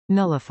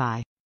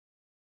Nullify.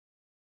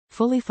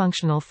 Fully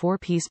functional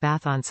 4-piece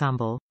bath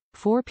ensemble.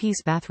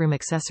 4-piece bathroom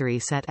accessory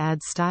set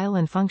adds style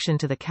and function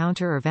to the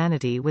counter or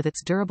vanity with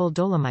its durable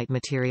dolomite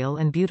material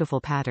and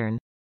beautiful pattern.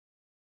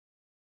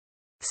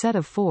 Set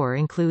of 4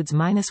 includes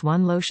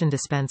 -1 lotion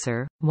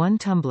dispenser, 1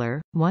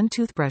 tumbler, 1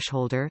 toothbrush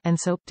holder, and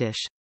soap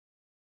dish.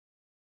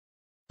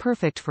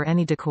 Perfect for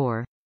any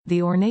decor.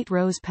 The ornate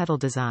rose petal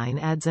design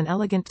adds an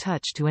elegant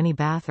touch to any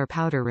bath or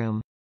powder room.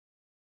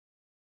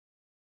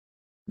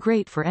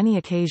 Great for any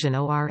occasion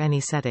or any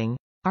setting.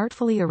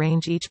 Artfully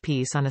arrange each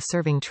piece on a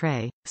serving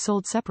tray,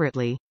 sold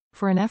separately,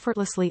 for an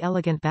effortlessly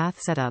elegant bath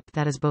setup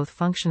that is both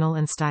functional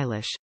and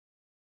stylish.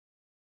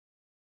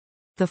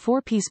 The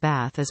 4-piece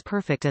bath is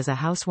perfect as a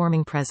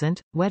housewarming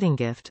present, wedding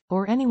gift,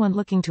 or anyone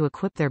looking to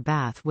equip their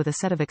bath with a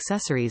set of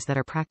accessories that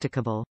are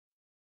practicable.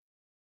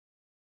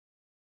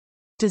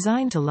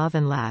 Designed to love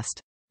and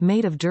last.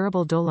 Made of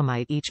durable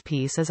dolomite, each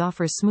piece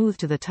offers smooth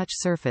to the touch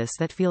surface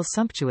that feels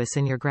sumptuous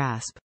in your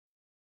grasp.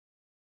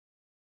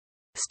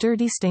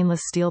 Sturdy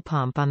stainless steel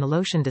pump on the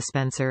lotion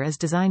dispenser is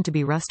designed to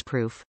be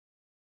rust-proof.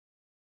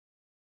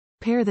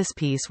 Pair this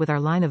piece with our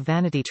line of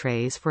vanity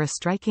trays for a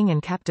striking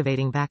and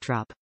captivating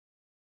backdrop.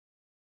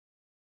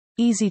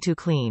 Easy to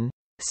clean.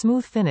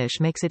 Smooth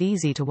finish makes it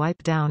easy to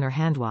wipe down or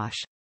hand wash.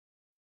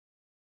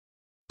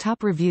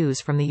 Top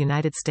reviews from the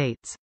United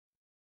States.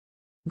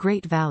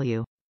 Great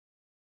value.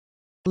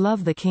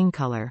 Love the king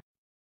color.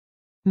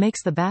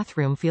 Makes the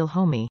bathroom feel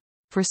homey.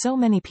 For so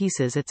many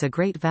pieces it's a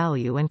great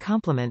value and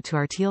complement to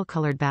our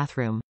teal-colored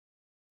bathroom.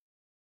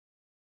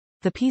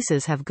 The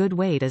pieces have good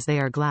weight as they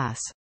are glass.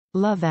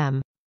 Love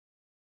them.